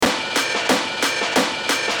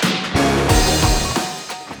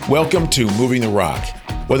Welcome to Moving the Rock.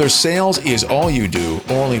 Whether sales is all you do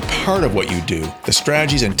or only part of what you do, the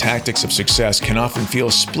strategies and tactics of success can often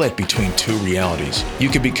feel split between two realities. You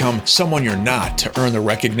can become someone you're not to earn the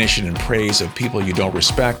recognition and praise of people you don't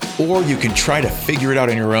respect, or you can try to figure it out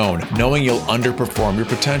on your own, knowing you'll underperform your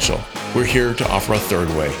potential. We're here to offer a third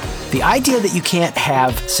way. The idea that you can't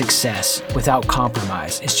have success without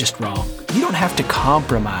compromise is just wrong. You don't have to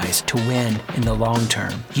compromise to win in the long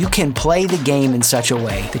term. You can play the game in such a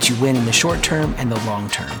way that you win in the short term and the long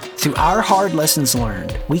term. Through our hard lessons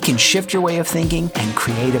learned, we can shift your way of thinking and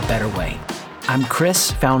create a better way. I'm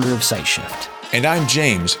Chris, founder of SiteShift. And I'm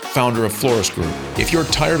James, founder of Florist Group. If you're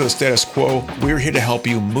tired of the status quo, we're here to help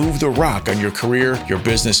you move the rock on your career, your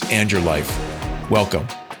business, and your life. Welcome.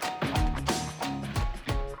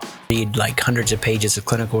 Read like hundreds of pages of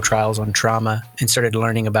clinical trials on trauma and started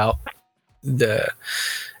learning about the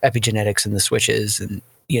epigenetics and the switches. And,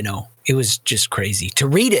 it was just crazy to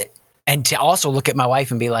read it and to also look at my wife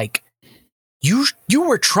and be like, you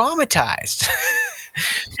were traumatized.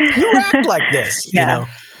 You act like this,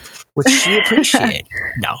 which she appreciated.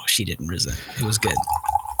 No, she didn't resent. It was good.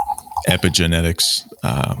 Epigenetics,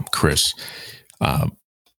 Chris.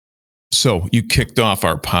 So you kicked off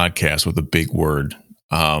our podcast with a big word.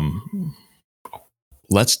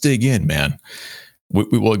 Let's dig in, man. We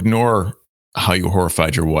will ignore how you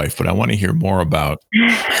horrified your wife, but I want to hear more about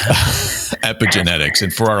epigenetics.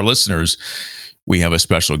 And for our listeners, we have a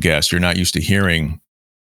special guest. You're not used to hearing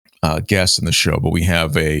guests in the show, but we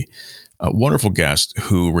have a wonderful guest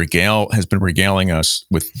who has been regaling us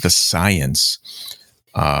with the science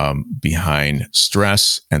behind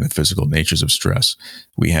stress and the physical natures of stress.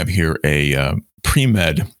 We have here a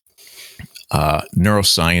pre-med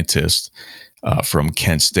neuroscientist from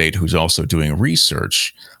Kent State who's also doing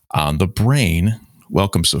research on the brain.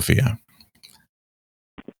 Welcome, Sophia.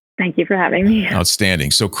 Thank you for having me.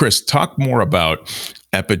 Outstanding. So, Chris, talk more about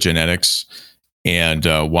epigenetics and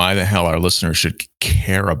why the hell our listeners should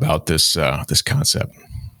care about this concept.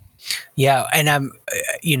 Yeah, and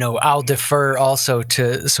I'll defer also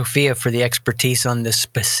to Sophia for the expertise on the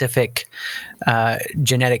specific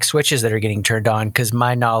genetic switches that are getting turned on, because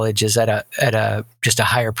my knowledge is at a just a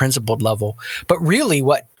higher principled level. But really,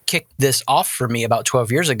 what kicked this off for me about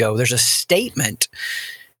 12 years ago, there's a statement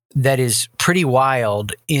that is pretty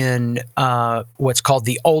wild in what's called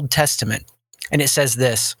the Old Testament, and it says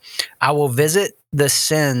this: "I will visit the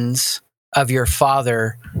sins of your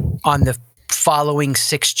father on the following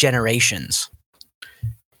 6 generations."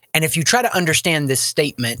 And if you try to understand this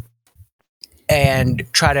statement and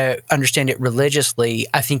try to understand it religiously,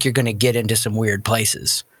 I think you're going to get into some weird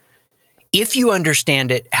places. If you understand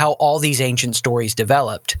it, how all these ancient stories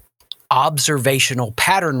developed, observational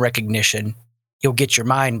pattern recognition, you'll get your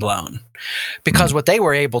mind blown. Because what they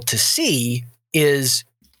were able to see is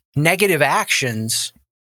negative actions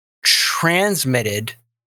transmitted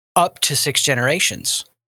up to 6 generations.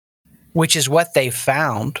 Which is what they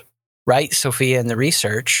found, right, Sophia, in the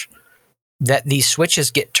research, that these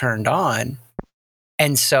switches get turned on.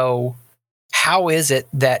 And so how is it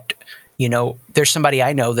that, there's somebody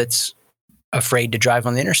I know that's afraid to drive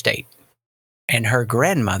on the interstate, and her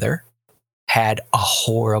grandmother had a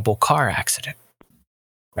horrible car accident,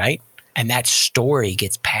 right? And that story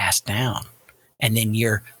gets passed down. And then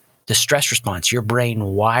the stress response, your brain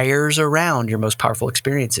wires around your most powerful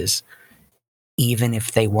experiences, even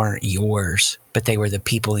if they weren't yours, but they were the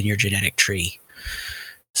people in your genetic tree.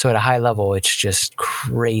 So at a high level, it's just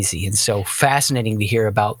crazy. And so fascinating to hear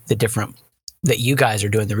about that you guys are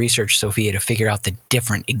doing the research, Sophia, to figure out the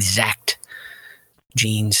different exact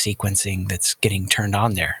gene sequencing that's getting turned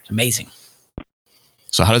on there. It's amazing.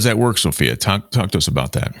 So how does that work, Sophia? Talk to us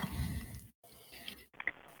about that.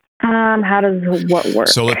 How does what work?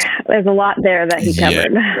 So there's a lot there that he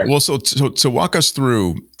covered. Well, so walk us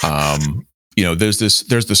through, there's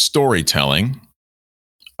the storytelling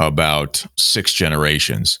about 6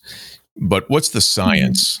 generations, but what's the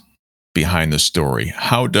science behind the story?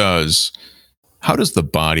 How does the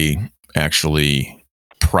body actually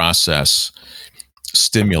process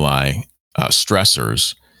stimuli,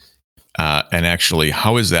 stressors, and actually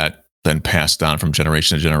how is that then passed on from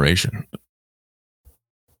generation to generation?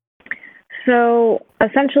 So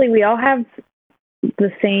essentially, we all have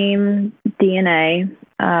the same DNA.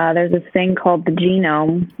 There's this thing called the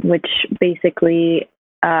genome, which basically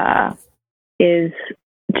is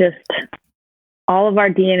just all of our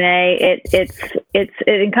DNA. It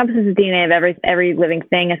encompasses the DNA of every living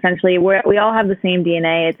thing. Essentially, we all have the same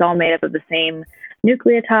DNA. It's all made up of the same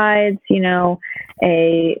nucleotides.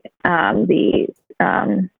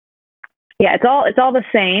 It's all the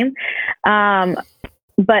same.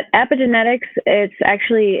 but epigenetics, it's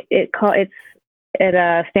actually it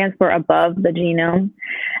stands for above the genome,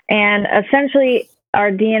 and essentially our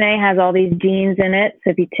DNA has all these genes in it.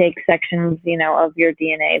 So if you take sections, of your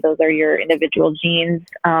DNA, those are your individual genes.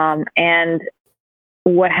 And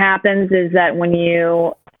what happens is that when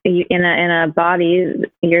you in a body,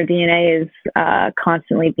 your DNA is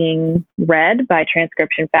constantly being read by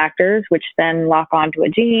transcription factors, which then lock onto a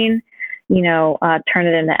gene, turn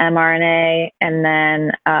it into mRNA, and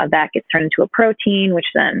then that gets turned into a protein, which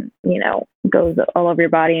then, goes all over your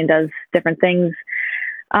body and does different things.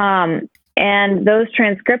 And those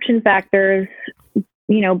transcription factors,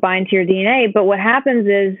 bind to your DNA. But what happens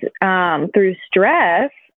is through stress,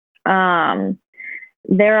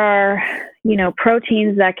 there are,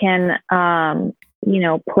 proteins that can,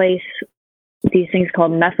 place these things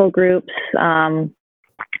called methyl groups.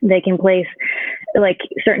 They can place like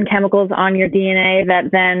certain chemicals on your DNA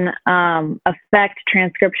that then affect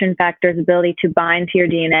transcription factors' ability to bind to your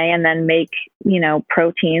DNA and then make,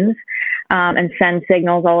 proteins and send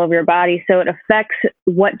signals all over your body. So it affects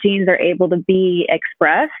what genes are able to be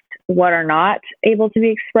expressed, what are not able to be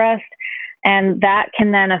expressed. And that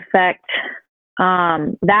can then affect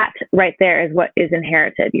that right there is what is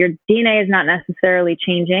inherited. Your DNA is not necessarily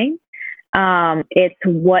changing. It's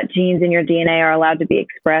what genes in your DNA are allowed to be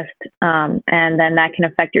expressed. And then that can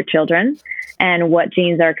affect your children and what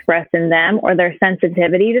genes are expressed in them or their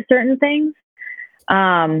sensitivity to certain things.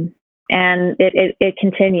 And it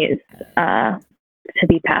continues to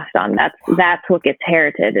be passed on. That's what gets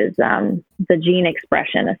inherited is the gene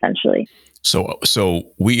expression, essentially.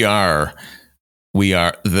 So we are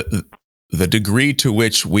the degree to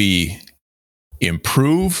which we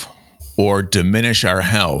improve or diminish our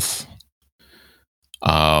health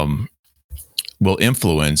will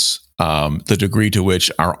influence the degree to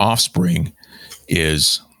which our offspring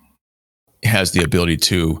has the ability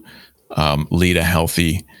to lead a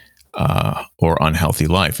healthy or unhealthy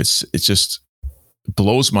life. It just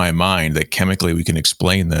blows my mind that chemically we can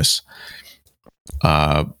explain this.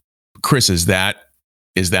 Chris, is that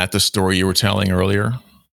the story you were telling earlier?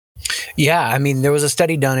 Yeah, I mean, there was a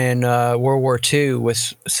study done in World War II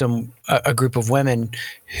with a group of women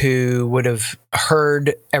who would have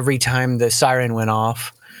heard every time the siren went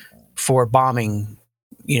off for bombings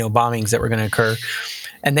that were going to occur.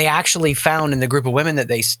 And they actually found in the group of women that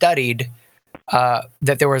they studied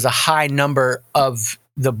that there was a high number of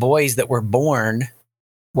the boys that were born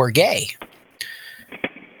were gay.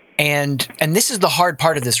 And this is the hard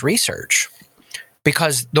part of this research,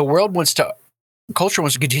 because the culture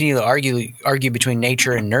wants to continue to argue between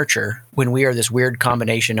nature and nurture when we are this weird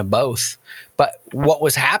combination of both. But what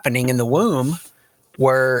was happening in the womb,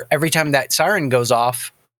 where every time that siren goes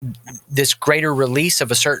off, this greater release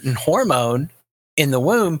of a certain hormone in the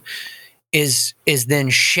womb is then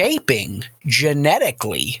shaping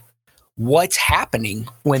genetically what's happening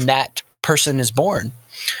when that person is born.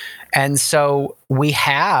 And so we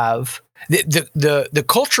have the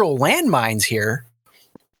cultural landmines here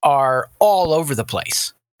are all over the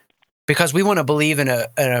place, because we want to believe in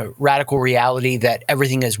a radical reality that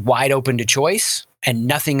everything is wide open to choice and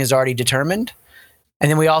nothing is already determined. And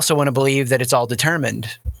then we also want to believe that it's all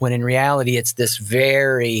determined, when in reality, it's this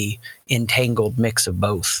very entangled mix of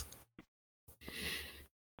both.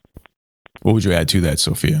 What would you add to that,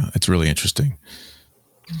 Sophia? It's really interesting.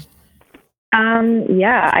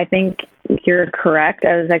 Yeah, I think you're correct.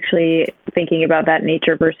 I was actually thinking about that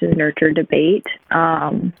nature versus nurture debate.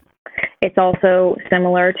 It's also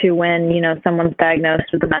similar to when, someone's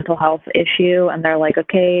diagnosed with a mental health issue and they're like,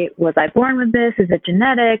 okay, was I born with this? Is it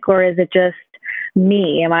genetic, or is it just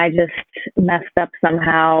me? Am I just messed up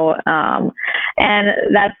somehow? And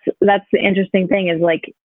that's the interesting thing, is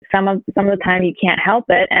like, some of the time you can't help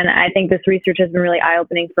it. And I think this research has been really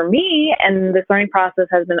eye-opening for me, and this learning process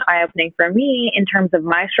has been eye-opening for me in terms of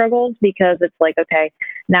my struggles, because it's like, okay,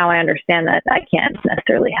 now I understand that I can't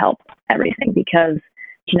necessarily help everything, because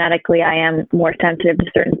genetically I am more sensitive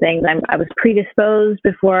to certain things. I was predisposed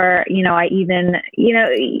before, I even,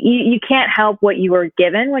 you can't help what you were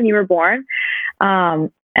given when you were born.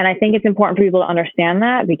 And I think it's important for people to understand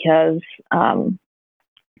that, because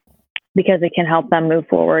it can help them move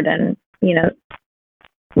forward and,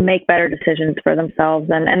 make better decisions for themselves.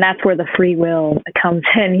 And that's where the free will comes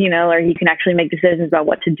in, or you can actually make decisions about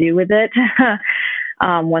what to do with it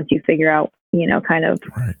once you figure out, kind of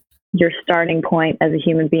right. your starting point as a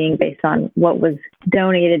human being based on what was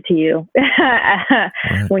donated to you right.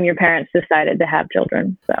 when your parents decided to have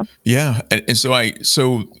children. So, yeah. And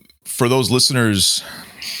so for those listeners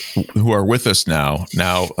who are with us now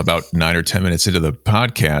about 9 or 10 minutes into the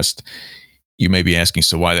podcast, you may be asking,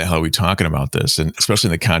 so why the hell are we talking about this? And especially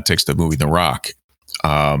in the context of moving the rock.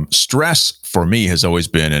 Stress for me has always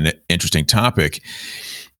been an interesting topic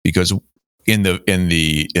because in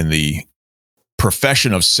the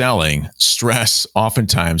profession of selling, stress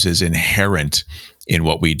oftentimes is inherent in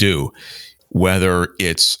what we do, whether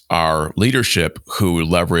it's our leadership who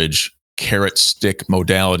leverage carrot stick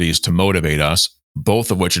modalities to motivate us,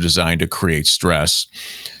 both of which are designed to create stress,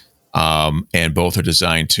 and both are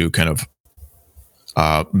designed to kind of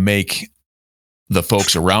make the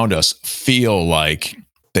folks around us feel like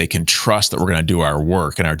they can trust that we're going to do our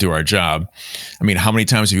work and do our job. I mean, how many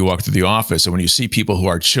times have you walked through the office and when you see people who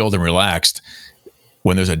are chilled and relaxed,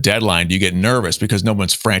 when there's a deadline, do you get nervous because no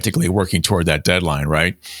one's frantically working toward that deadline,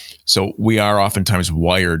 right? So we are oftentimes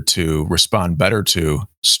wired to respond better to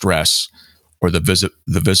stress or the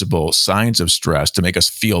visible signs of stress to make us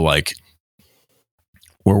feel like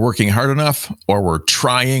we're working hard enough or we're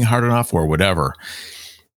trying hard enough or whatever.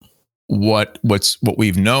 What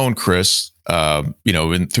we've known, Chris, through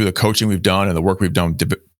the coaching we've done and the work we've done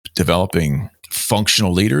developing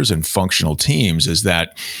functional leaders and functional teams is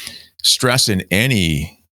that stress in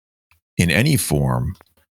any form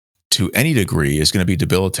to any degree is going to be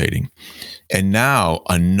debilitating. And now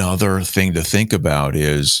another thing to think about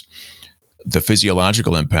is the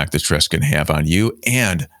physiological impact that stress can have on you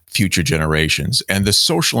and future generations. And the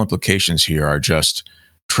social implications here are just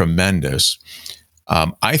tremendous.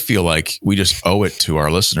 I feel like we just owe it to our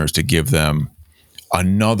listeners to give them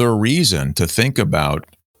another reason to think about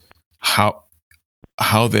how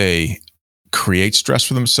they create stress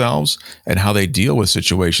for themselves and how they deal with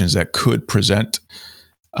situations that could present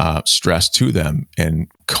stress to them and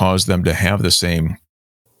cause them to have the same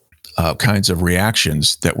kinds of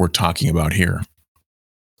reactions that we're talking about here.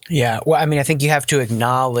 Yeah. Well, I mean, I think you have to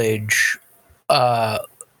acknowledge, there's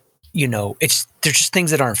just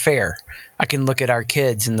things that aren't fair. I can look at our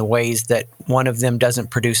kids in the ways that one of them doesn't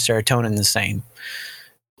produce serotonin the same.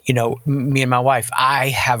 Me and my wife, I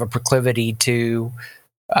have a proclivity to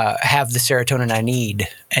have the serotonin I need.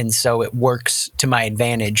 And so it works to my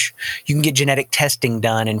advantage. You can get genetic testing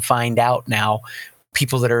done and find out now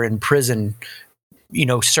people that are in prison,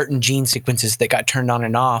 certain gene sequences that got turned on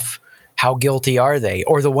and off, how guilty are they?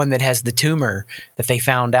 Or the one that has the tumor that they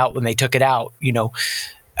found out when they took it out,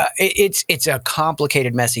 it's a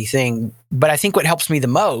complicated, messy thing. But I think what helps me the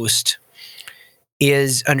most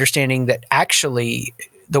is understanding that actually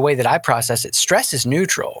the way that I process it, stress is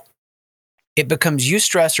neutral. It becomes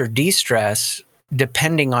eustress or de-stress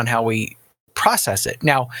depending on how we process it.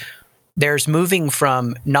 Now, there's moving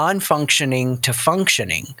from non-functioning to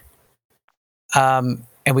functioning. And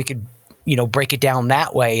we could, break it down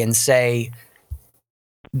that way and say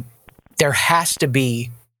there has to be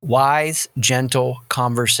wise, gentle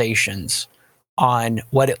conversations on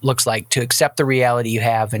what it looks like to accept the reality you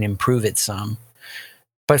have and improve it some.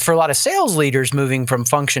 But for a lot of sales leaders moving from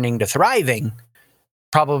functioning to thriving,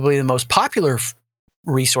 probably the most popular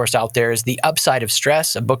resource out there is The Upside of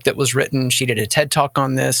Stress, a book that was written. She did a TED Talk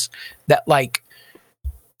on this, that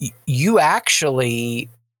you actually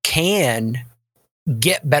can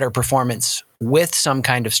get better performance with some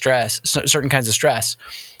kind of stress, certain kinds of stress.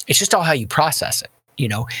 It's just all how you process it.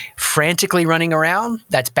 Frantically running around,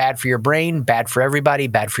 that's bad for your brain, bad for everybody,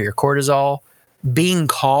 bad for your cortisol. Being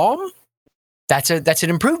calm, that's an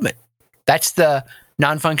improvement. That's the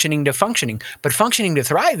non-functioning to functioning. But functioning to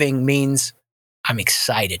thriving means I'm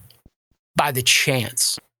excited by the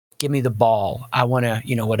chance. Give me the ball. I want to,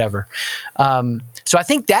 whatever. So I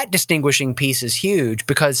think that distinguishing piece is huge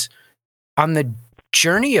because on the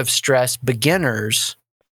journey of stress, beginners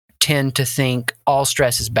tend to think all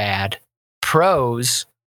stress is bad. Pros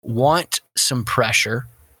want some pressure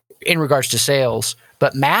in regards to sales,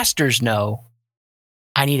 but masters know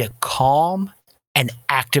I need a calm and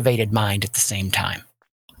activated mind at the same time.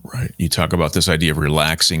 Right. You talk about this idea of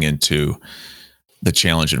relaxing into the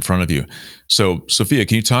challenge in front of you. So, Sophia,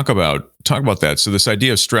 can you talk about that? So this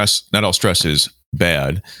idea of stress, not all stress is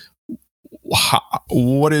bad.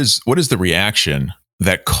 What is the reaction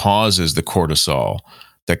that causes the cortisol,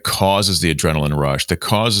 that causes the adrenaline rush, that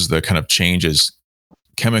causes the kind of changes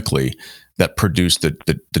chemically that produce the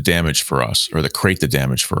damage for us or that create the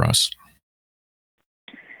damage for us?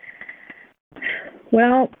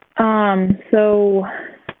 Well, so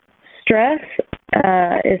stress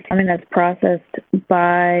is something that's processed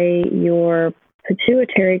by your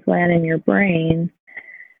pituitary gland in your brain.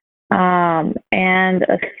 And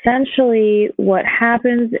essentially what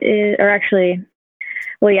happens is,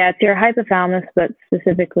 it's your hypothalamus, but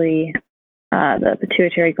specifically the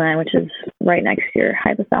pituitary gland, which is right next to your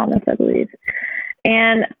hypothalamus, I believe.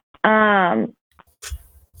 And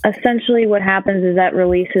essentially what happens is that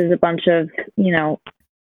releases a bunch of,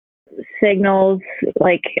 signals,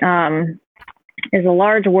 like, is a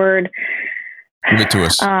large word. Give it to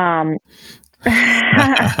us.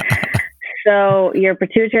 So your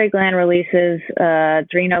pituitary gland releases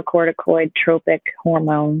adrenocorticotropic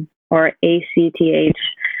hormone, or ACTH,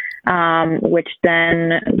 which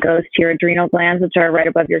then goes to your adrenal glands, which are right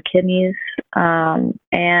above your kidneys. And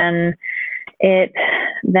it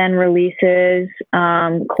then releases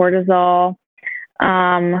cortisol,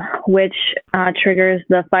 which triggers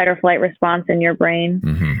the fight or flight response in your brain.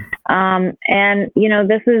 Mm-hmm. And,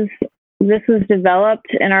 this was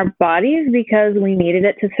developed in our bodies because we needed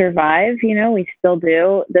it to survive. We still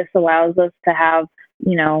do. This allows us to have,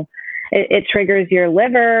 it triggers your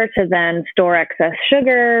liver to then store excess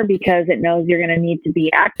sugar because it knows you're going to need to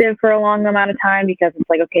be active for a long amount of time, because it's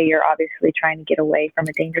like, okay, you're obviously trying to get away from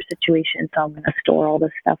a dangerous situation. So I'm going to store all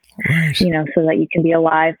this stuff, Right. so that you can be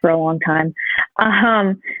alive for a long time.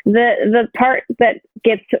 The part that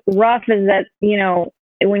gets rough is that,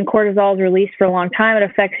 when cortisol is released for a long time, it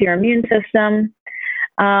affects your immune system.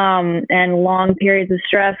 And long periods of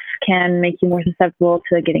stress can make you more susceptible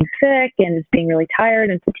to getting sick and just being really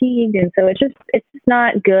tired and fatigued. And so it's just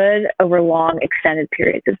not good over long, extended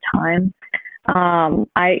periods of time.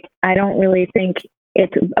 I don't really think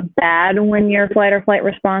it's bad when your fight or flight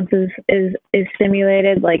response is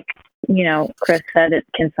stimulated. Like, Chris said, it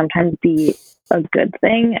can sometimes be a good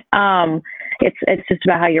thing. It's just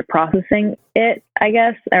about how you're processing it, I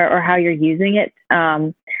guess, or how you're using it.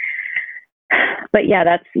 But yeah,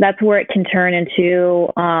 that's where it can turn into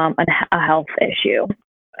a health issue,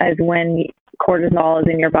 as when cortisol is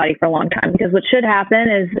in your body for a long time. Because what should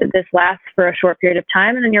happen is this lasts for a short period of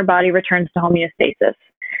time, and then your body returns to homeostasis.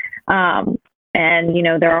 And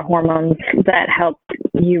there are hormones that help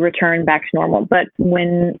you return back to normal. But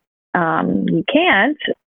when you can't,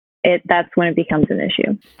 that's when it becomes an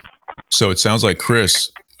issue. So it sounds like,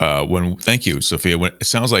 Chris, thank you, Sophia. It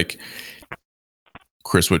sounds like,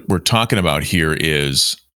 Chris, what we're talking about here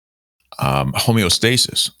is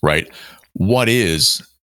homeostasis, right? What is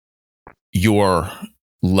your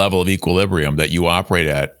level of equilibrium that you operate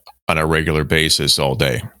at on a regular basis all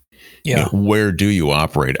day? Yeah. Where do you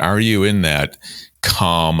operate? Are you in that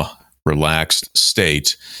calm, relaxed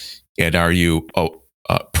state? And are you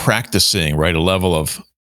practicing, right, a level of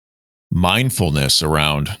mindfulness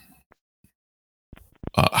around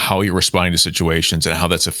how you're responding to situations and how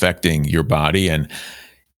that's affecting your body, and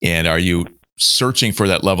are you searching for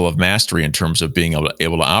that level of mastery in terms of being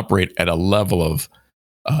able to operate at a level of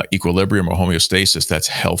equilibrium or homeostasis that's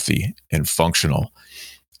healthy and functional,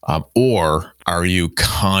 or are you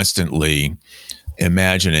constantly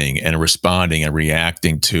imagining and responding and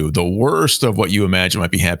reacting to the worst of what you imagine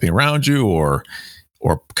might be happening around you, or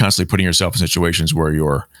constantly putting yourself in situations where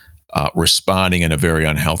you're responding in a very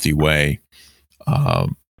unhealthy way?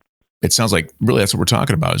 It sounds like really that's what we're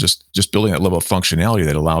talking about, is just building that level of functionality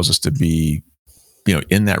that allows us to be,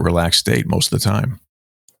 in that relaxed state most of the time.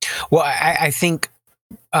 Well, I think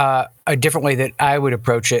a different way that I would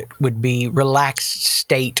approach it would be relaxed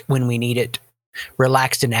state when we need it,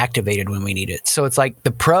 relaxed and activated when we need it. So it's like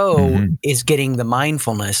the pro is getting the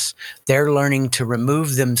mindfulness. They're learning to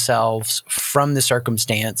remove themselves from the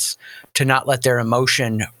circumstance, to not let their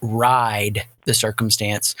emotion ride the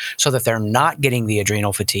circumstance, so that they're not getting the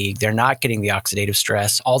adrenal fatigue, they're not getting the oxidative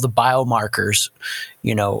stress. All the biomarkers,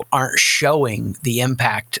 aren't showing the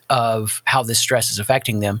impact of how this stress is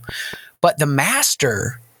affecting them. But the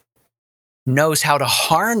master knows how to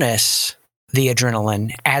harness the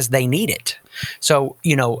adrenaline as they need it. So,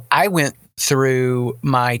 I went through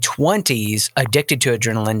my 20s addicted to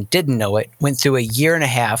adrenaline, didn't know it, went through a year and a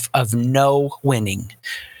half of no winning,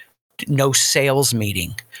 no sales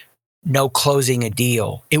meeting, no closing a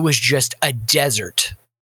deal. It was just a desert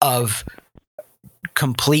of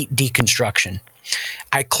complete deconstruction.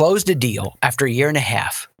 I closed a deal after a year and a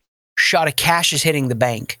half. Shot of cash is hitting the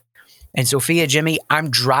bank. And Sophia, Jimmy, I'm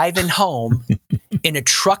driving home in a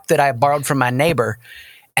truck that I borrowed from my neighbor,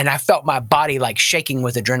 and I felt my body like shaking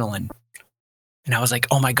with adrenaline. And I was like,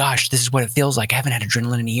 oh my gosh, this is what it feels like. I haven't had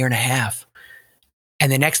adrenaline in a year and a half.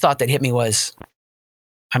 And the next thought that hit me was,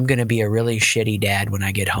 I'm going to be a really shitty dad when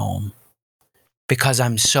I get home, because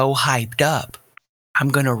I'm so hyped up. I'm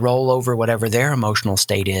going to roll over whatever their emotional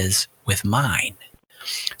state is with mine.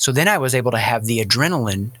 So then I was able to have the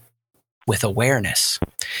adrenaline with awareness.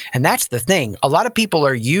 And that's the thing. A lot of people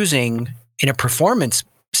are using, in a performance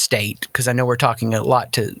state, because I know we're talking a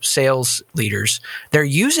lot to sales leaders, they're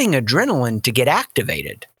using adrenaline to get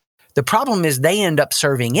activated. The problem is they end up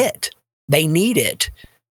serving it. They need it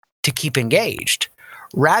to keep engaged,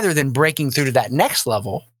 rather than breaking through to that next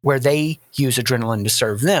level where they use adrenaline to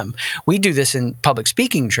serve them. We do this in public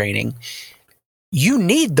speaking training. You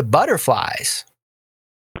need the butterflies.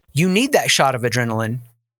 You need that shot of adrenaline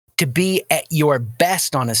to be at your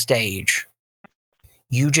best on a stage.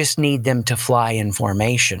 You just need them to fly in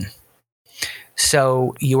formation.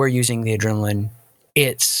 So you are using the adrenaline.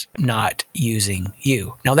 It's not using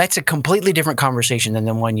you. Now, that's a completely different conversation than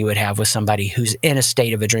the one you would have with somebody who's in a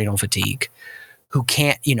state of adrenal fatigue, who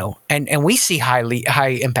can't, and we see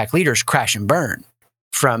high impact leaders crash and burn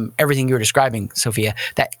from everything you were describing, Sophia.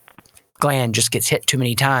 That gland just gets hit too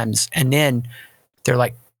many times. And then they're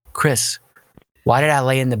like, Chris, why did I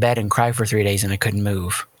lay in the bed and cry for 3 days and I couldn't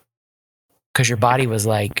move? Because your body was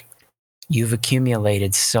like, you've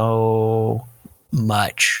accumulated so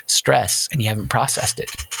much stress and you haven't processed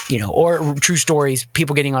it, or true stories,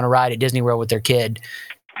 people getting on a ride at Disney World with their kid,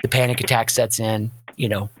 the panic attack sets in,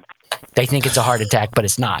 they think it's a heart attack, but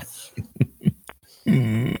it's not.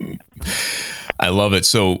 I love it.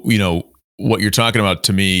 So, what you're talking about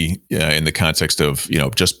to me in the context of,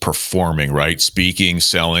 just performing, right? Speaking,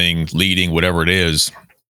 selling, leading, whatever it is.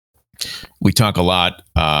 We talk a lot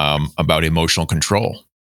about emotional control.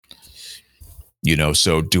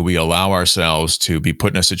 So do we allow ourselves to be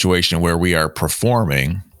put in a situation where we are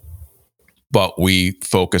performing, but we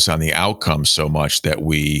focus on the outcome so much that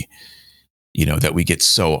we get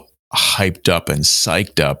so hyped up and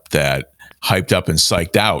psyched out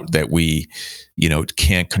that we,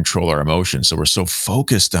 can't control our emotions. So we're so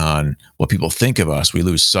focused on what people think of us, we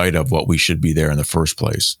lose sight of what we should be there in the first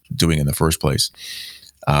place, doing in the first place.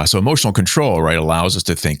 So emotional control, right, allows us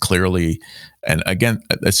to think clearly. And again,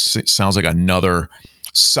 it sounds like another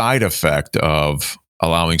side effect of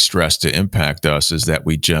allowing stress to impact us is that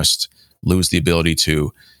we just lose the ability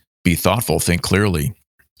to be thoughtful, think clearly,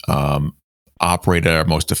 operate at our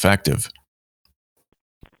most effective.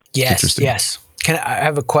 Yes. I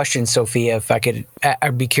have a question, Sophia, if I could,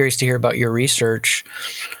 I'd be curious to hear about your research.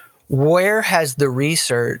 Where has the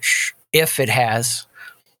research, if it has,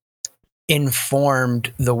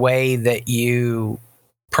 informed the way that you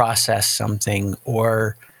process something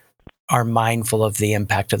or are mindful of the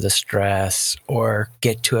impact of the stress or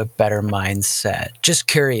get to a better mindset? Just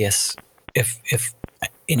curious if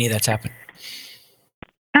any of that's happened.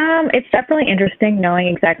 It's definitely interesting knowing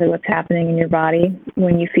exactly what's happening in your body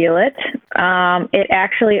when you feel it. It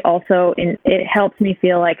actually also, it helps me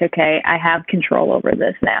feel like, okay, I have control over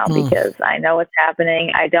this now because I know what's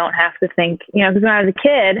happening. I don't have to think, because when I was a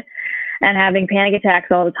kid and having panic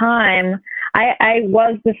attacks all the time, I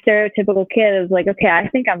was the stereotypical kid. It was like, okay, I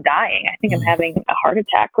think I'm dying. I think I'm having a heart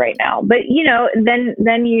attack right now. But,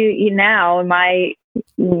 then you now,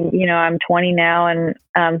 I'm 20 now and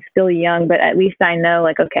I'm still young, but at least I know,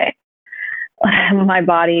 like, okay, my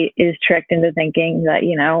body is tricked into thinking that,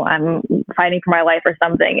 I'm fighting for my life or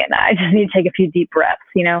something and I just need to take a few deep breaths,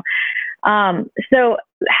 So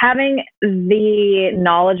having the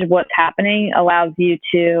knowledge of what's happening allows you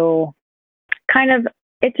to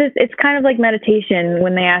it's kind of like meditation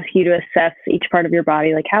when they ask you to assess each part of your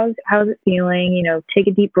body, like how's it feeling, take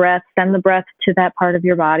a deep breath, send the breath to that part of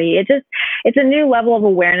your body. It's a new level of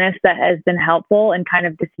awareness that has been helpful in kind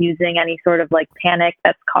of diffusing any sort of like panic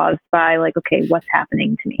that's caused by like, okay, what's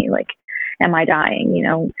happening to me? Like, am I dying?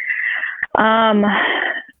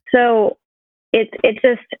 So it's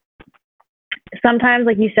just, sometimes,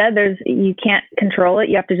 like you said, you can't control it.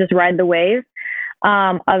 You have to just ride the wave.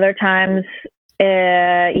 Other times,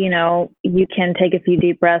 you can take a few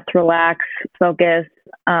deep breaths, relax, focus,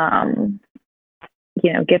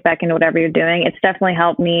 get back into whatever you're doing. It's definitely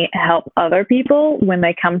helped me help other people when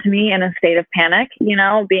they come to me in a state of panic,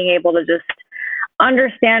 being able to just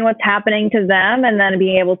understand what's happening to them and then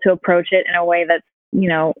being able to approach it in a way that's,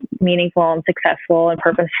 meaningful and successful and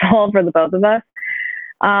purposeful for the both of us.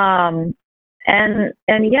 And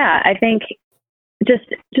yeah, I think just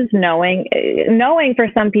knowing for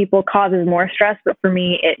some people causes more stress, but for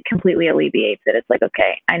me, it completely alleviates it. It's like,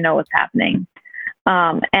 okay, I know what's happening.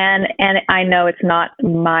 And I know it's not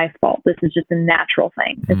my fault. This is just a natural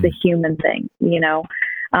thing. It's a human thing,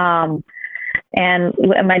 and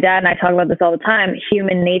my dad and I talk about this all the time.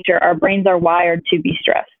 Human nature, our brains are wired to be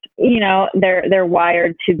stressed. They're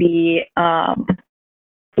wired to be,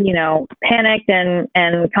 panicked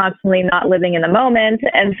and constantly not living in the moment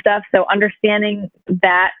and stuff. So understanding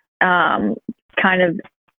that kind of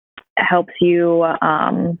helps you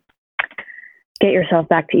get yourself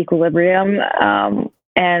back to equilibrium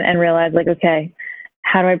and realize, like, okay,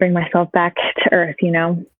 how do I bring myself back to earth,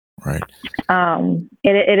 Right.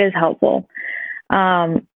 It is helpful.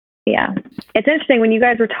 Yeah. It's interesting when you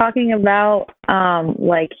guys were talking about,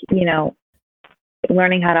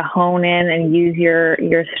 learning how to hone in and use your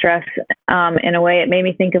stress in a way. It made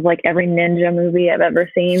me think of like every ninja movie I've ever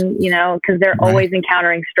seen, because they're always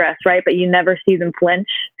encountering stress, right? But you never see them flinch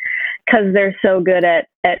because they're so good at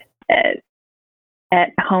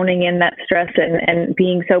honing in that stress and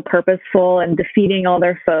being so purposeful and defeating all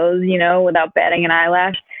their foes, without batting an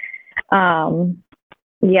eyelash.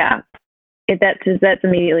 That's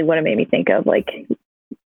immediately what it made me think of, like,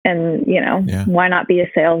 and why not be a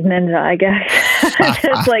sales ninja, I guess.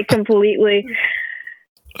 Just like completely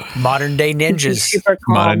modern day ninjas. Super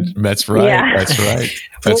calm. That's right. Yeah.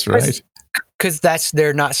 That's right. Because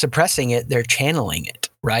they're not suppressing it, they're channeling it,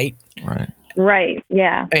 right? Right.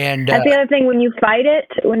 Yeah. And that's the other thing. When you fight it,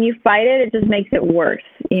 it just makes it worse.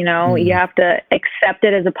 You have to accept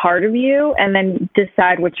it as a part of you and then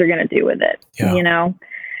decide what you're going to do with it. Yeah.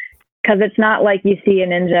 Because it's not like you see a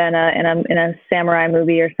ninja in a samurai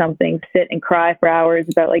movie or something sit and cry for hours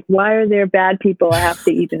about, like, why are there bad people I have to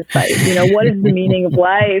even fight? What is the meaning of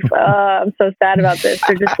life? I'm so sad about this.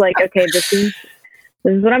 They're just like, okay, this is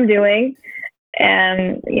what I'm doing,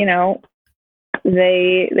 and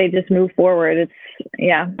they just move forward.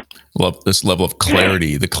 Love this level of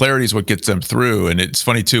clarity. The clarity is what gets them through, and it's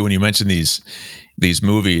funny too when you mention these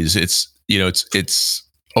movies. It's it's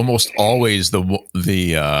almost always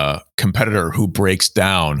the competitor who breaks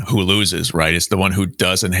down, who loses, right? It's the one who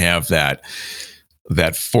doesn't have that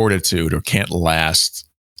fortitude or can't outlast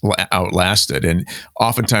it. And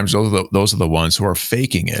oftentimes those are the ones who are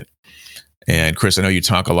faking it. And Chris, I know you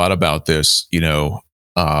talk a lot about this,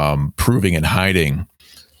 proving and hiding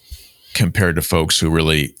compared to folks who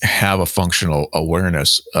really have a functional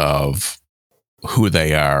awareness of who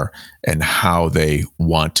they are and how they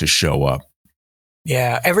want to show up.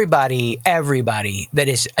 Yeah, everybody that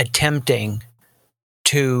is attempting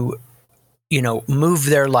to, move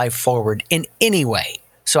their life forward in any way.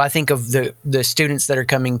 So I think of the students that are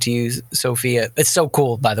coming to you, Sophia. It's so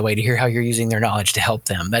cool, by the way, to hear how you're using their knowledge to help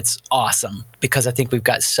them. That's awesome, because I think we've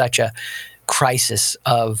got such a crisis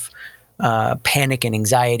of panic and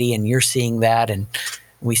anxiety, and you're seeing that, and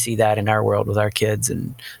we see that in our world with our kids,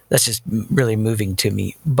 and that's just really moving to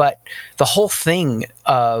me. But the whole thing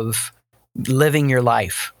of living your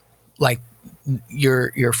life like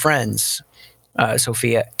your friends,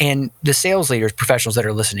 Sophia, and the sales leaders, professionals that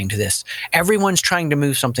are listening to this, everyone's trying to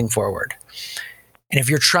move something forward. And if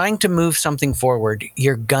you're trying to move something forward,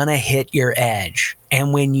 you're gonna hit your edge.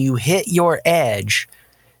 And when you hit your edge,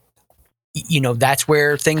 that's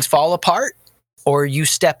where things fall apart, or you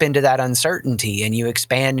step into that uncertainty and you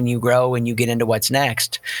expand and you grow and you get into what's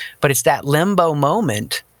next. But it's that limbo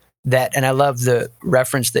moment and I love the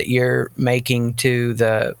reference that you're making to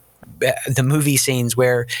the movie scenes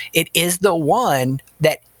where it is the one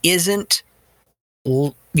that isn't,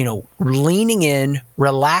 leaning in,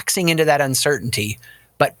 relaxing into that uncertainty,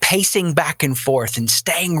 but pacing back and forth and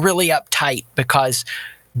staying really uptight because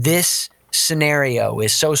this scenario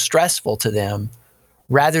is so stressful to them.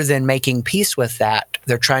 Rather than making peace with that,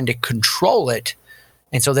 they're trying to control it.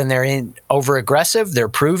 And so then they're over aggressive, they're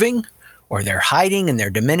proving, or they're hiding and they're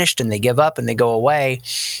diminished and they give up and they go away.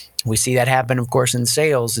 We see that happen, of course, in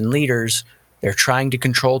sales and leaders. They're trying to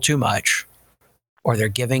control too much, or they're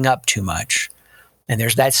giving up too much. And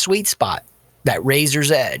there's that sweet spot, that razor's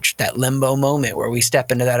edge, that limbo moment where we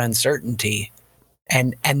step into that uncertainty.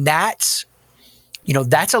 And that's,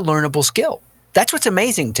 that's a learnable skill. That's what's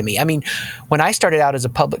amazing to me. I mean, when I started out as a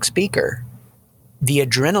public speaker, the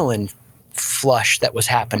adrenaline flush that was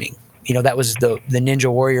happening, that was the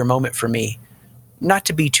Ninja Warrior moment for me. Not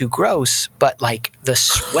to be too gross, but like the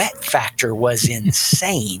sweat factor was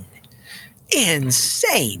insane.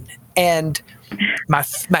 And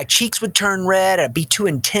my cheeks would turn red. I'd be too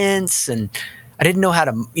intense, and I didn't know how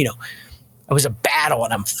to, it was a battle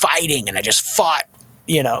and I'm fighting and I just fought,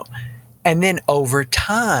 and then over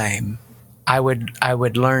time I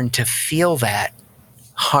would learn to feel that,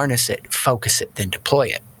 harness it, focus it, then deploy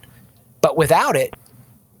it. But without it,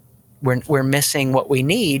 we're missing what we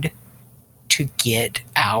need to get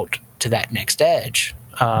out to that next edge.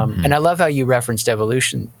 And I love how you referenced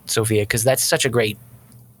evolution, Sophia, because that's such a great,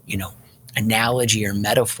 analogy or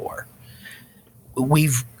metaphor.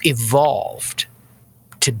 We've evolved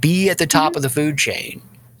to be at the top of the food chain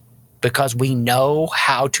because we know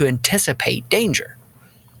how to anticipate danger.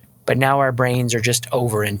 But now our brains are just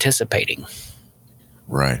over anticipating.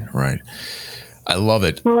 Right. I love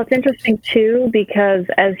it. Well, it's interesting too, because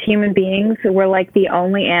as human beings, we're like the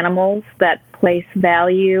only animals that place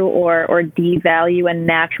value or devalue a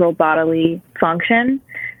natural bodily function.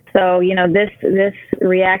 So, this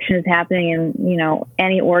reaction is happening in,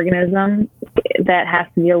 any organism that has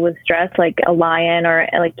to deal with stress, like a lion or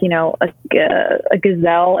like, a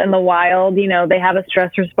gazelle in the wild, they have a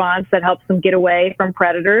stress response that helps them get away from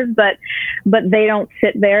predators, but they don't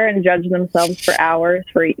sit there and judge themselves for hours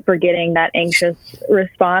for getting that anxious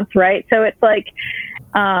response. Right. So it's like,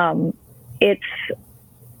 it's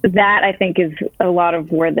that I think is a lot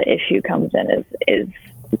of where the issue comes in is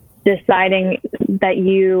deciding that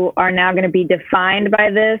you are now going to be defined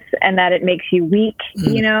by this and that it makes you weak.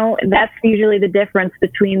 That's usually the difference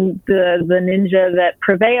between the ninja that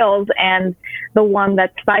prevails and the one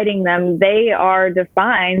that's fighting them. They are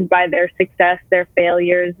defined by their success, their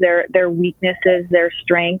failures, their weaknesses, their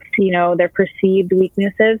strengths, their perceived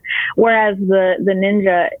weaknesses. Whereas the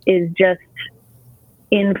ninja is just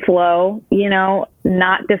in flow,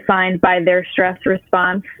 not defined by their stress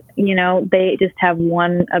response. They just have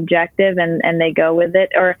one objective and they go with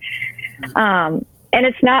it. And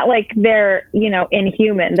it's not like they're,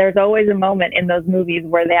 inhuman. There's always a moment in those movies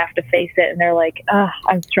where they have to face it and they're like,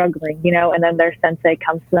 I'm struggling, and then their sensei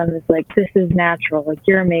comes to them and is like, this is natural. Like,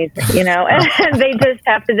 you're amazing, and they just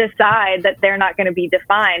have to decide that they're not going to be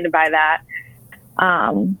defined by that.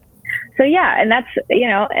 So yeah, and that's,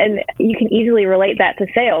 and you can easily relate that to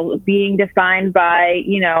sales, being defined by,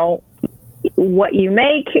 what you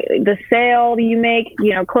make, the sale you make,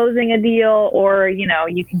 closing a deal, or,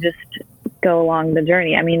 you can just go along the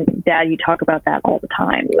journey. I mean, Dad, you talk about that all the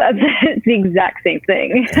time. It's the exact same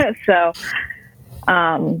thing. So,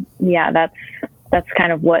 yeah, that's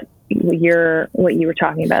kind of what you were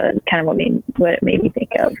talking about. It's kind of what it made me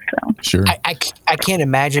think of. So sure. I can't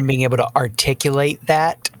imagine being able to articulate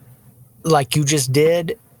that like you just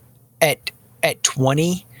did at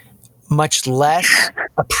 20, much less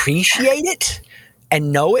appreciate it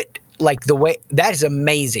and know it like the way that is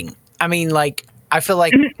amazing. I mean, like, I feel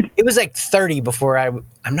like it was like 30 before I'm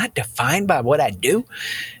not defined by what I do.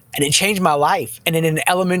 And it changed my life. And in an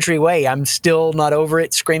elementary way, I'm still not over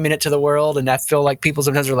it, screaming it to the world. And I feel like people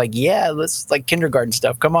sometimes are like, yeah, let's like kindergarten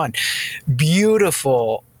stuff. Come on.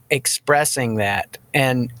 Beautiful expressing that.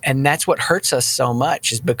 And that's what hurts us so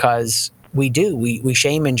much, is because we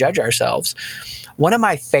shame and judge ourselves. One of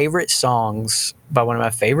my favorite songs by one of my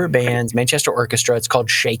favorite bands, Manchester Orchestra, it's called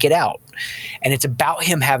Shake It Out. And it's about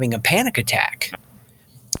him having a panic attack.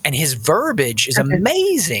 And his verbiage is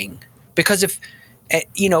amazing, because if,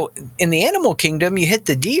 in the animal kingdom, you hit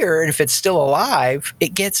the deer and if it's still alive,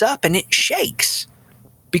 it gets up and it shakes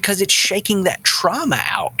because it's shaking that trauma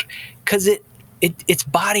out, because its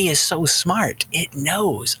body is so smart. It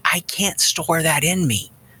knows I can't store that in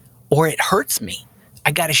me or it hurts me.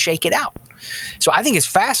 I got to shake it out. So I think it's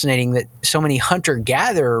fascinating that so many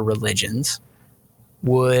hunter-gatherer religions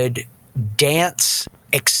would dance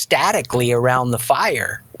ecstatically around the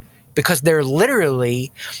fire, because they're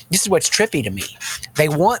literally, this is what's trippy to me. They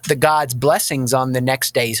want the God's blessings on the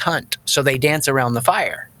next day's hunt. So they dance around the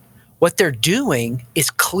fire. What they're doing is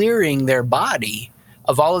clearing their body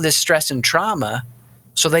of all of this stress and trauma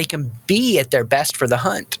so they can be at their best for the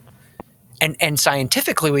hunt. And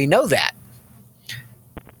scientifically, we know that.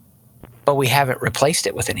 But we haven't replaced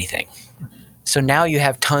it with anything. So now you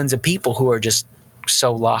have tons of people who are just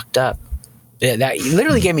so locked up. Yeah, that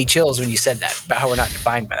literally gave me chills when you said that, about how we're not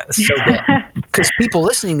defined by that. That's so good. Because people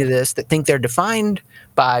listening to this that think they're defined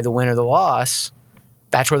by the win or the loss,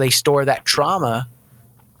 that's where they store that trauma,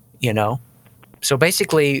 So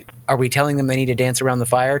basically, are we telling them they need to dance around the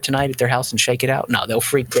fire tonight at their house and shake it out? No, they'll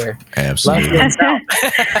freak their absolutely loved ones out.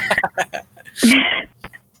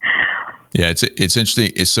 Yeah, it's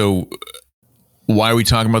interesting. So why are we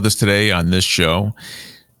talking about this today on this show?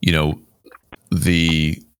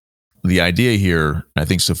 The idea here, I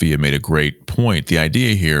think Sophia made a great point. The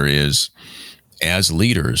idea here is, as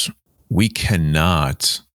leaders, we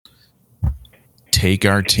cannot take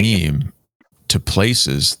our team to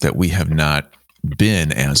places that we have not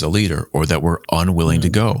been as a leader, or that we're unwilling to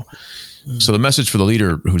go. So the message for the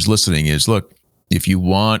leader who's listening is, look, if you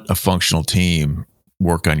want a functional team,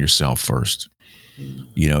 work on yourself first.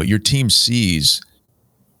 Your team sees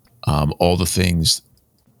all the things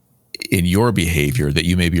in your behavior that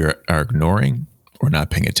you maybe are ignoring or not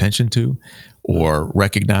paying attention to or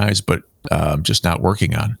recognize, but just not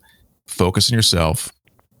working on. Focus on yourself,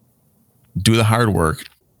 do the hard work.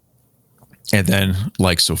 And then,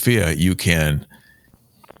 like Sophia, you can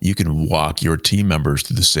walk your team members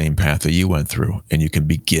through the same path that you went through, and you can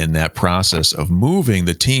begin that process of moving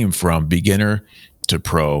the team from beginner to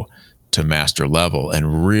pro to master level,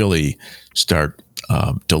 and really start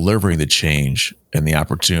delivering the change and the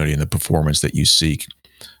opportunity and the performance that you seek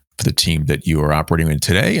for the team that you are operating in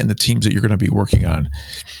today and the teams that you're going to be working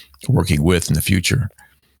with in the future.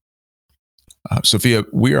 Sophia,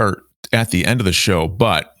 we are at the end of the show,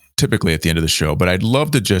 but typically at the end of the show. But I'd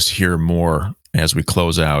love to just hear more as we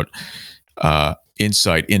close out,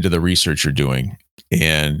 insight into the research you're doing,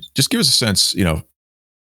 and just give us a sense,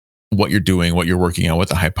 what you're doing, what you're working on, what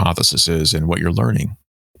the hypothesis is, and what you're learning.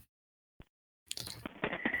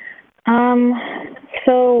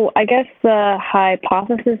 So I guess the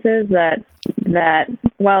hypothesis is that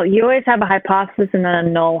well, you always have a hypothesis and then a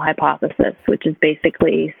null hypothesis, which is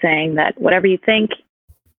basically saying that whatever you think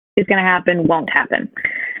is going to happen won't happen.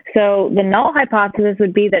 So the null hypothesis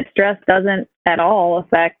would be that stress doesn't at all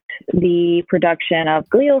affect the production of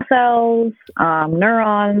glial cells,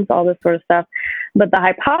 neurons, all this sort of stuff. But the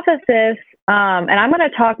hypothesis, and I'm going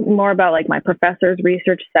to talk more about like my professor's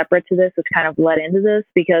research separate to this, which kind of led into this,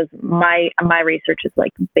 because my research is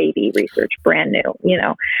like baby research, brand new,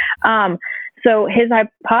 So his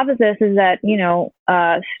hypothesis is that,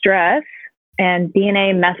 stress and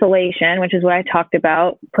DNA methylation, which is what I talked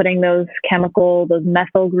about, putting those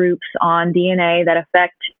methyl groups on DNA that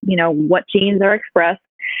affect, what genes are expressed,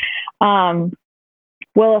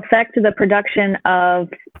 will affect the production of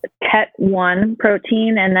TET1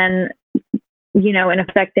 protein. And then, in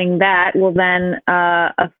affecting that will then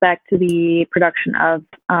affect the production of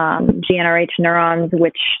GnRH neurons,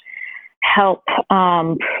 which help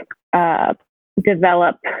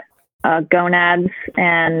develop gonads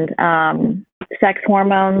and sex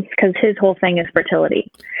hormones, because his whole thing is fertility.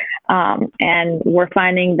 And we're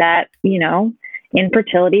finding that,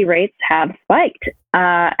 infertility rates have spiked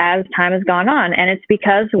as time has gone on. And it's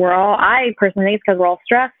because I personally think it's because we're all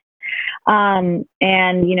stressed. And,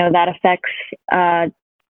 that affects,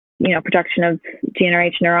 production of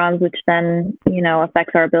GnRH neurons, which then,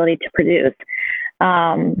 affects our ability to produce.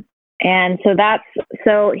 And so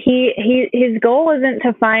his goal isn't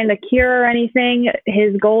to find a cure or anything.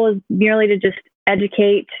 His goal is merely to just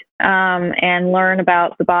educate and learn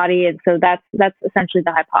about the body. And so that's essentially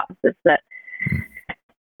the hypothesis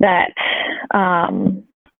that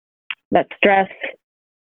stress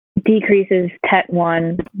decreases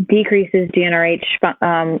TET1, decreases GnRH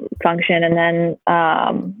function, and then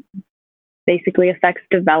basically affects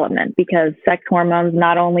development, because sex hormones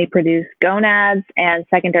not only produce gonads and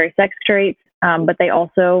secondary sex traits, but they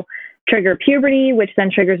also trigger puberty, which then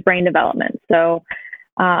triggers brain development. So,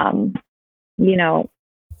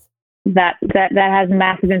 that has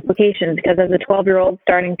massive implications, because as a 12-year-old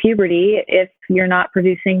starting puberty, if you're not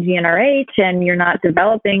producing GnRH and you're not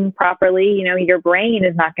developing properly, your brain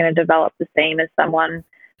is not going to develop the same as someone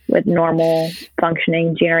with normal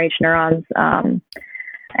functioning GnRH neurons.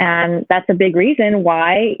 And that's a big reason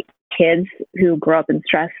why kids who grow up in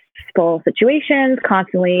stressful situations,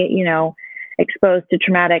 constantly, exposed to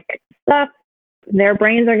traumatic stuff, their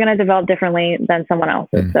brains are going to develop differently than someone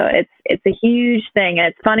else's. So it's a huge thing. And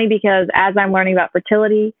it's funny because as I'm learning about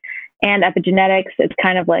fertility and epigenetics, it's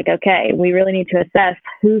kind of like, okay, we really need to assess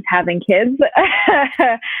who's having kids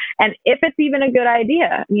and if it's even a good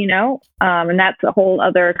idea, and that's a whole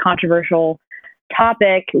other controversial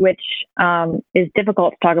topic, which is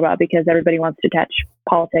difficult to talk about because everybody wants to attach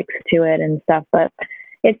politics to it and stuff. But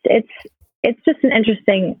it's just an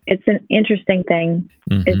interesting thing.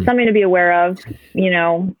 Mm-hmm. It's something to be aware of,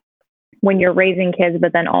 when you're raising kids,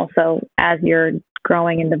 but then also as you're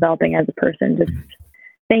growing and developing as a person, just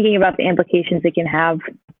thinking about the implications it can have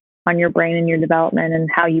on your brain and your development, and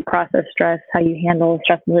how you process stress, how you handle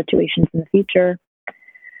stressful situations in the future.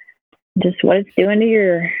 Just what it's doing to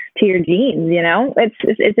your genes,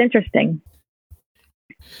 it's interesting.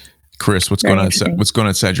 Chris, what's going on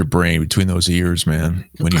inside your brain between those ears, man?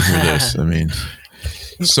 When you hear this, I mean,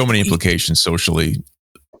 so many implications socially,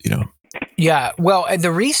 Yeah, well,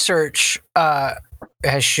 the research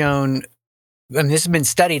has shown, and this has been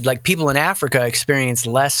studied, like people in Africa experience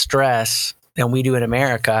less stress than we do in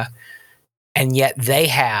America, and yet they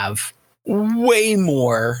have way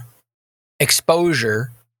more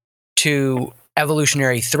exposure to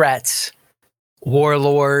evolutionary threats,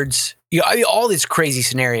 warlords, all these crazy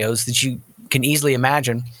scenarios that you can easily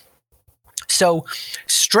imagine. So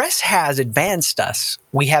stress has advanced us.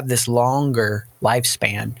 We have this longer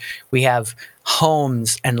lifespan. We have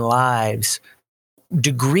homes and lives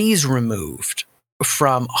degrees removed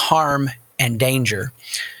from harm and danger.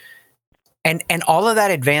 And all of that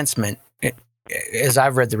advancement, as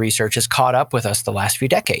I've read the research, has caught up with us the last few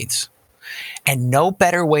decades. And no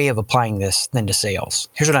better way of applying this than to sales.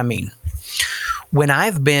 Here's what I mean. When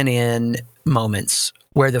I've been in moments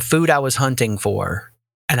where the food I was hunting for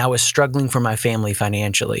and I was struggling for my family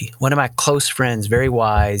financially, one of my close friends, very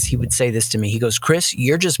wise, he would say this to me. He goes, Chris,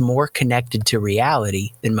 you're just more connected to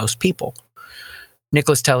reality than most people.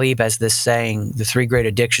 Nicholas Taleb has this saying, the three great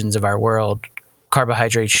addictions of our world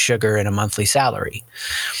carbohydrates, sugar, and a monthly salary.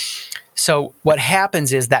 So what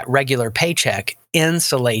happens is that regular paycheck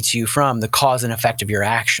insulates you from the cause and effect of your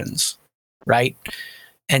actions, right?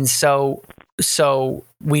 And so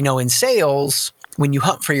we know in sales, when you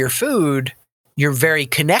hunt for your food, you're very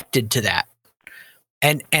connected to that.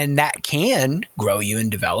 And that can grow you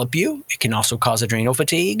and develop you. It can also cause adrenal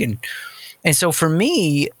fatigue. And so for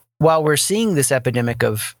me, while we're seeing this epidemic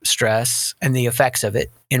of stress and the effects of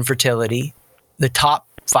it, infertility, the top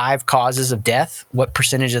 5 causes of death, what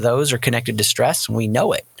percentage of those are connected to stress? We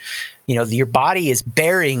know it. Your body is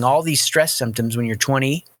burying all these stress symptoms when you're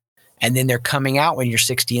 20, and then they're coming out when you're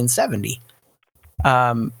 60 and 70.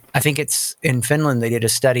 I think it's in Finland, they did a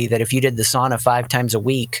study that if you did the sauna 5 times a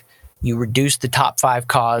week, you reduce the top 5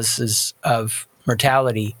 causes of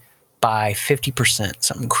mortality by 50%,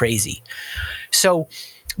 something crazy. So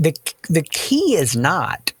the key is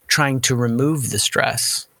not trying to remove the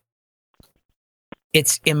stress.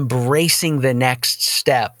 It's embracing the next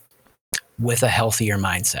step with a healthier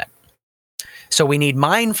mindset. So we need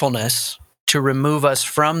mindfulness to remove us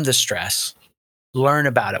from the stress, learn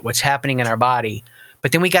about it, what's happening in our body,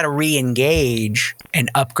 but then we got to re-engage and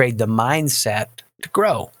upgrade the mindset to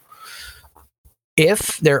grow.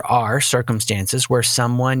 If there are circumstances where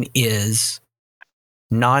someone is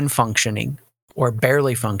non-functioning or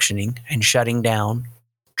barely functioning and shutting down,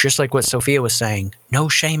 just like what Sophia was saying, no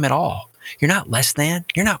shame at all. You're not less than,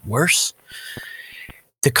 you're not worse.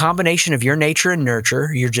 The combination of your nature and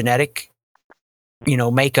nurture, your genetic,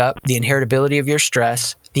 makeup, the inheritability of your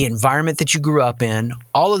stress, the environment that you grew up in,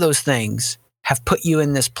 all of those things have put you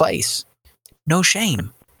in this place. No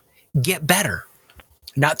shame. Get better.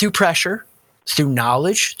 Not through pressure, through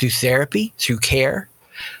knowledge, through therapy, through care.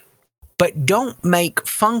 But don't make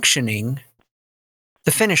functioning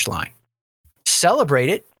the finish line. Celebrate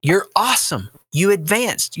it. You're awesome. You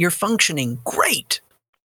advanced. You're functioning. Great.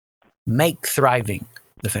 Make thriving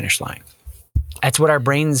the finish line. That's what our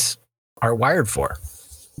brains are wired for.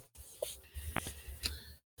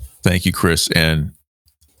 Thank you, Chris. And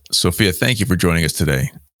Sophia, thank you for joining us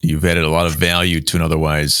today. You've added a lot of value to an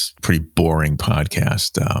otherwise pretty boring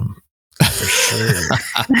podcast. For sure.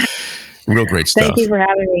 Real great stuff. Thank you for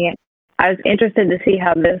having me. I was interested to see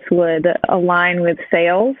how this would align with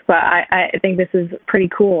sales, but I think this is pretty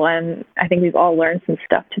cool. And I think we've all learned some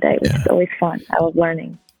stuff today, which is always fun. I love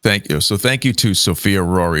learning. Thank you. So thank you to Sophia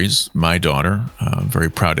Rories, my daughter. I'm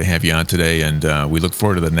very proud to have you on today. And we look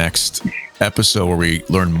forward to the next episode where we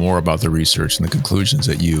learn more about the research and the conclusions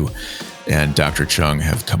that you and Dr. Chung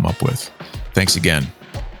have come up with. Thanks again.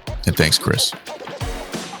 And thanks, Chris.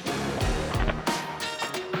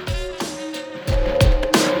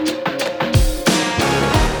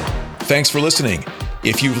 Thanks for listening.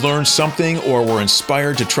 If you've learned something or were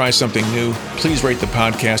inspired to try something new, please rate the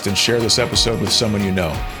podcast and share this episode with someone you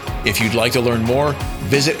know. If you'd like to learn more,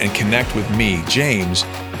 visit and connect with me, James,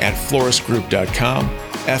 at florisgroup.com,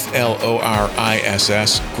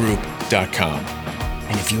 FLORISS group.com.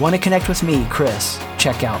 And if you want to connect with me, Chris,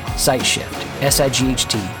 check out SightShift,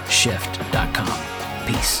 SIGHT shift.com.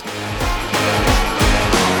 Peace.